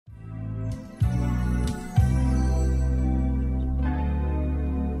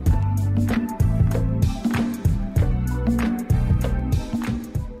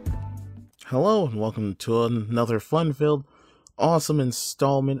Hello and welcome to another fun-filled, awesome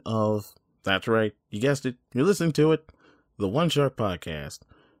installment of, that's right, you guessed it, you're listening to it, the One Shot Podcast,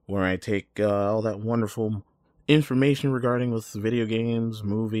 where I take all that wonderful information regarding with video games,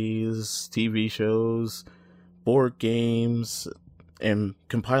 movies, TV shows, board games, and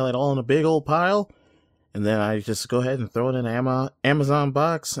compile it all in a big old pile, and then I just go ahead and throw it in an Amazon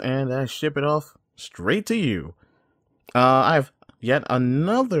box, and I ship it off straight to you. I've yet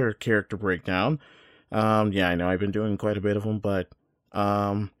another character breakdown. Yeah, I know I've been doing quite a bit of them, but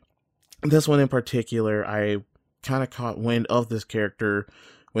this one in particular, I kind of caught wind of this character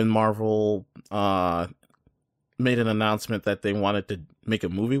when Marvel made an announcement that they wanted to make a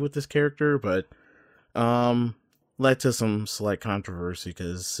movie with this character, but led to some slight controversy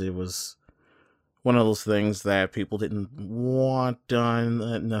because it was one of those things that people didn't want done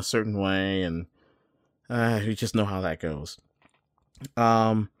in a certain way, and you just know how that goes.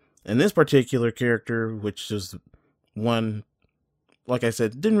 And this particular character, which is one, like I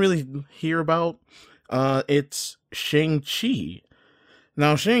said, didn't really hear about, it's Shang-Chi.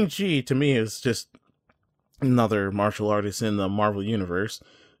 Now, Shang-Chi, to me, is just another martial artist in the Marvel Universe,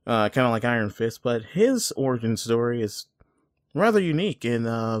 kind of like Iron Fist, but his origin story is rather unique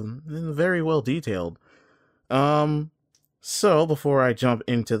and very well detailed. So, before I jump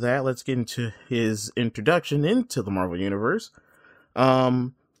into that, let's get into his introduction into the Marvel Universe.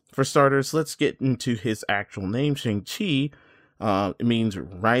 For starters, let's get into his actual name, Shang-Chi. It means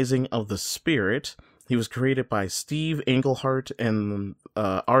Rising of the Spirit. He was created by Steve Englehart and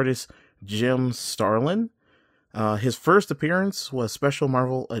artist Jim Starlin. His first appearance was Special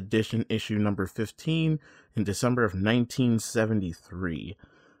Marvel Edition issue number 15 in December of 1973.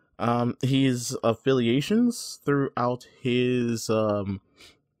 His affiliations throughout his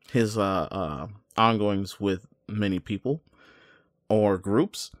ongoings with many people or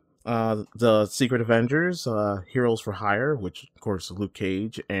groups, the Secret Avengers, Heroes for Hire, which of course Luke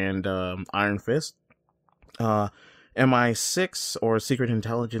Cage and Iron Fist, MI6 or Secret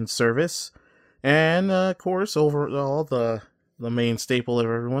Intelligence Service, and of course overall the main staple of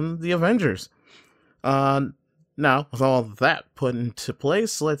everyone, the Avengers. Now, with all that put into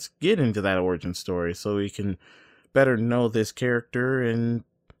place, let's get into that origin story so we can better know this character and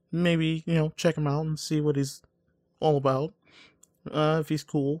maybe, check him out and see what he's all about. If he's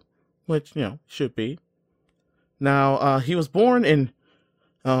cool, which, should be. Now, he was born in,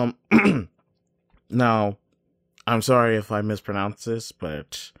 now, I'm sorry if I mispronounce this,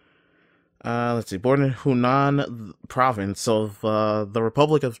 but, let's see, born in Hunan province of, the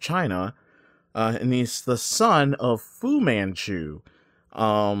Republic of China, and he's the son of Fu Manchu.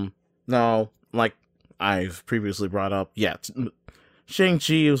 Now, like I've previously brought up,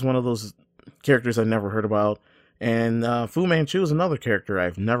 Shang-Chi was one of those characters I never heard about. And Fu Manchu is another character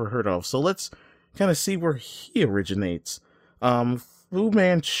I've never heard of. So let's kind of see where he originates. Fu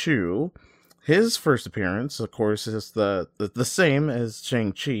Manchu, his first appearance, of course, is the same as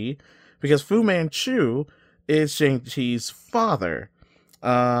Shang-Chi, because Fu Manchu is Shang-Chi's father.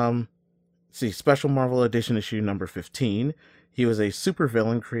 See, Special Marvel Edition issue number 15. He was a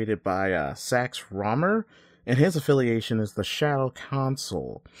supervillain created by Sax Rohmer, and his affiliation is the Shadow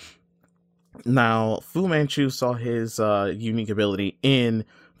Consul. Now, Fu Manchu saw his unique ability in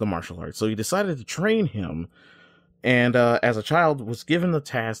the martial arts, so he decided to train him, and as a child was given the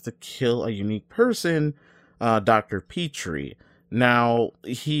task to kill a unique person, Dr. Petrie. Now,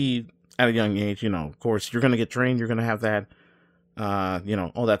 he, at a young age, of course, you're going to get trained, you're going to have that,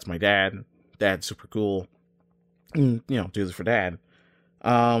 oh, that's my dad, dad's super cool, do this for dad.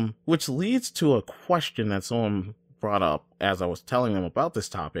 Which leads to a question that someone brought up as I was telling them about this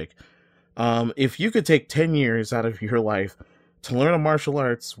topic. If you could take 10 years out of your life to learn a martial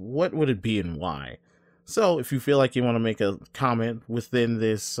arts, what would it be and why? So if you feel like you want to make a comment within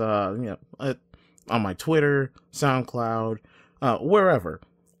this, on my Twitter, SoundCloud, wherever,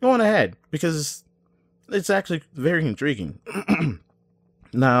 go on ahead, because it's actually very intriguing.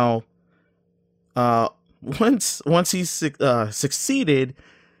 Now, once he succeeded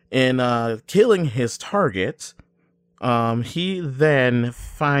in killing his target, he then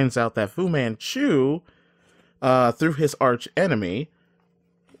finds out that Fu Manchu, through his arch enemy,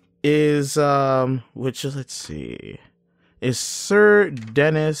 is, let's see, is Sir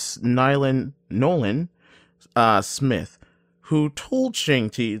Dennis Nolan Smith, who told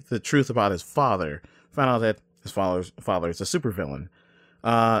Shang-Chi the truth about his father, found out that his father is a supervillain.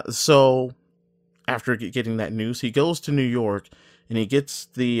 So, after getting that news, he goes to New York, and he gets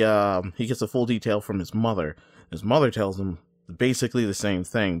the full detail from his mother. His mother tells him basically the same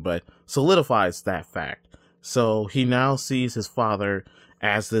thing, but solidifies that fact. So he now sees his father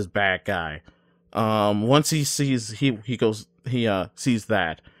as this bad guy. Once he sees sees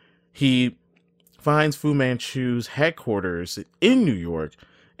that, he finds Fu Manchu's headquarters in New York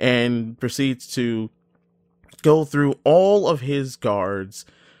and proceeds to go through all of his guards,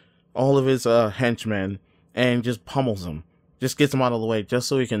 all of his henchmen, and just pummels them. Just gets him out of the way just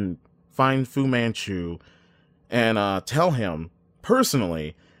so he can find Fu Manchu and tell him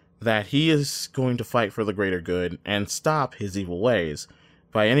personally that he is going to fight for the greater good and stop his evil ways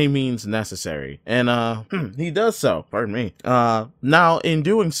by any means necessary. And he does so, pardon me. Now, in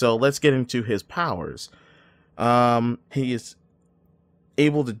doing so, let's get into his powers. He is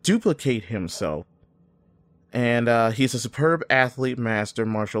able to duplicate himself, and he's a superb athlete, master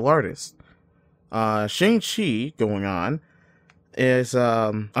martial artist. Shang-Chi, going on, is,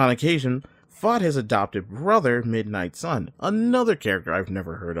 on occasion, fought his adopted brother, Midnight Sun, another character I've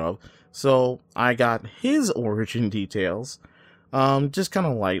never heard of, so I got his origin details. Just kind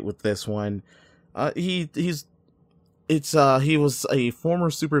of light with this one. He was a former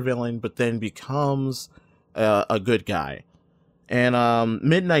supervillain, but then becomes a good guy. And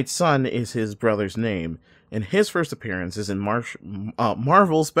Midnight Sun is his brother's name, and his first appearance is in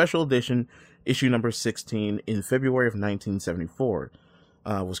Marvel Special Edition issue number 16 in February of 1974.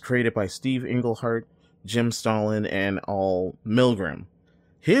 Was created by Steve Englehart, Jim Stalin, and Al Milgrom.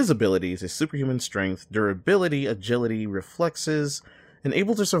 His abilities is superhuman strength, durability, agility, reflexes, and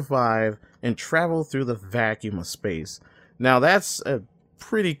able to survive and travel through the vacuum of space. Now that's a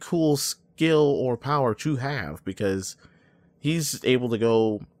pretty cool skill or power to have, because he's able to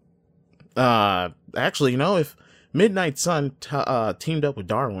go... actually, if Midnight Sun teamed up with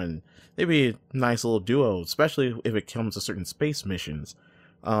Darwin, they'd be a nice little duo, especially if it comes to certain space missions.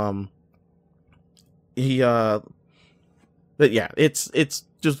 But yeah, it's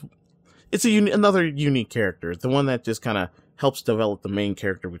another unique character, the one that just kind of helps develop the main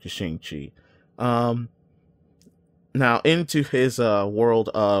character, which is Shang-Chi. Now into his world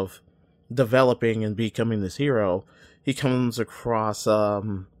of developing and becoming this hero, he comes across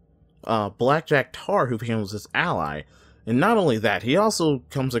Blackjack Tar, who becomes his ally. And not only that, he also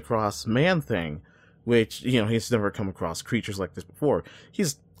comes across Man-Thing, which, he's never come across creatures like this before.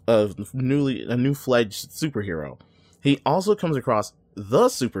 He's a new-fledged superhero. He also comes across the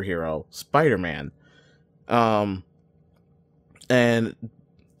superhero, Spider-Man, and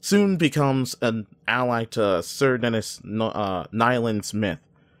soon becomes an ally to Sir Dennis Nayland Smith.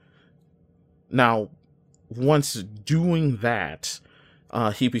 Now, once doing that,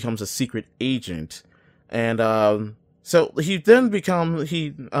 he becomes a secret agent, and so he then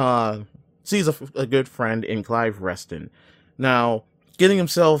sees a good friend in Clive Reston. Now, getting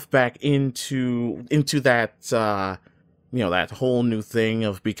himself back into that that whole new thing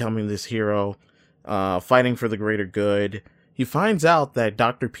of becoming this hero, fighting for the greater good, he finds out that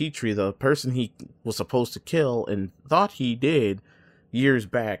Dr. Petrie, the person he was supposed to kill and thought he did years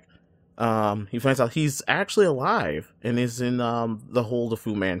back, he finds out he's actually alive and is in the hold of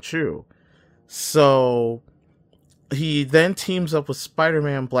Fu Manchu. So he then teams up with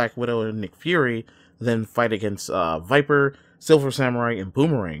Spider-Man, Black Widow, and Nick Fury, then fight against Viper, Silver Samurai, and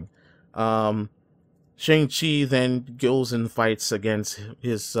Boomerang. Shang-Chi then goes and fights against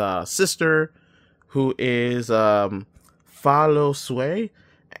his sister, who is Fa Lo Sui,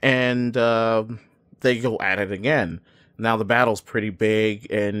 and they go at it again. Now the battle's pretty big,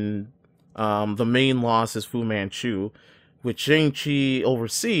 and the main loss is Fu Manchu, which Shang-Chi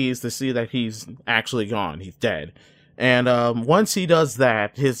oversees to see that he's actually gone. He's dead. And once he does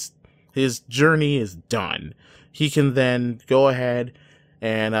that, his journey is done. He can then go ahead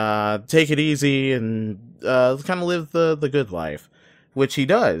and take it easy and kind of live the good life, which he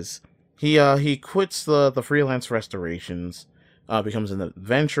does. He quits the freelance restorations, becomes an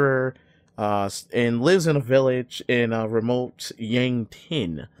adventurer, and lives in a village in a remote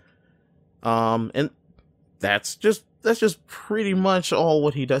Yangtin. And that's just pretty much all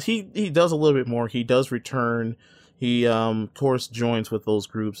what he does. He does a little bit more. He does return. He, of course, joins with those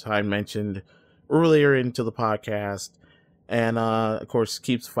groups I mentioned earlier into the podcast, and, of course,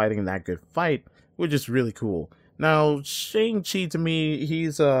 keeps fighting that good fight, which is really cool. Now, Shang-Chi, to me,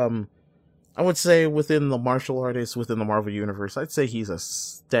 he's, I would say within the martial artists, within the Marvel Universe, I'd say he's a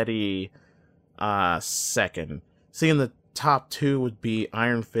steady, second. Seeing the top two would be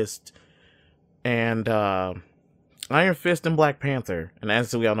Iron Fist and Black Panther. And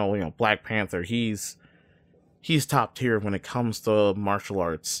as we all know, Black Panther, he's top tier when it comes to martial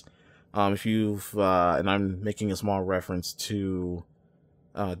arts. If you've, and I'm making a small reference to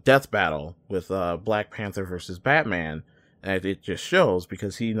Death Battle with Black Panther versus Batman, and it just shows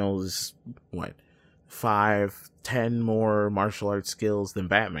because he knows, 5, 10 more martial arts skills than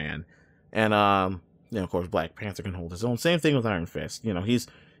Batman. And, of course, Black Panther can hold his own. Same thing with Iron Fist.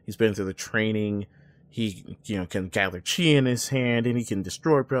 He's been through the training. He, can gather chi in his hand, and he can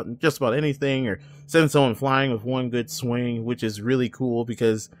destroy just about anything, or send someone flying with one good swing, which is really cool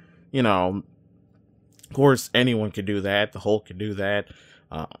because, of course, anyone can do that. The Hulk can do that.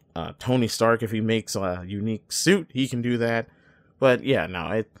 Tony Stark, if he makes a unique suit, he can do that. But yeah,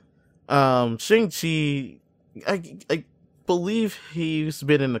 no, Shang-Chi, I believe he's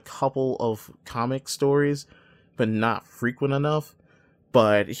been in a couple of comic stories, but not frequent enough.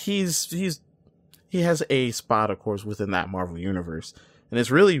 But he has a spot, of course, within that Marvel universe, and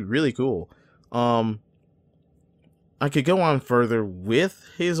it's really, really cool. I could go on further with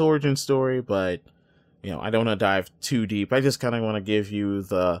his origin story, but I don't want to dive too deep. I just kind of want to give you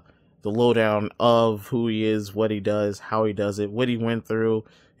the lowdown of who he is, what he does, how he does it, what he went through,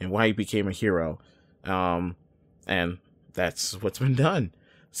 and why he became a hero. And that's what's been done.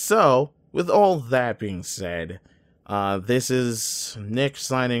 So, with all that being said, this is Nick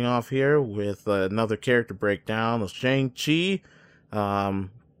signing off here with another character breakdown of Shang-Chi,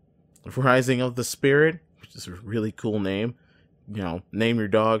 Rising of the Spirit, which is a really cool name. Name your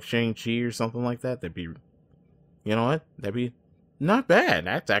dog Shang-Chi or something like that. That'd be, that'd be not bad.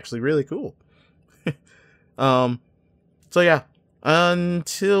 That's actually really cool. So yeah,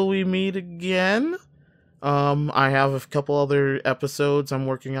 until we meet again, I have a couple other episodes I'm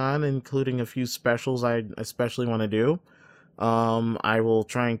working on, including a few specials I especially want to do. I will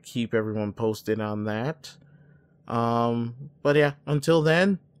try and keep everyone posted on that. But yeah, until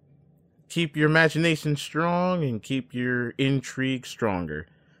then, keep your imagination strong and keep your intrigue stronger.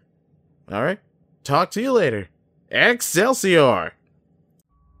 Alright, talk to you later. Excelsior!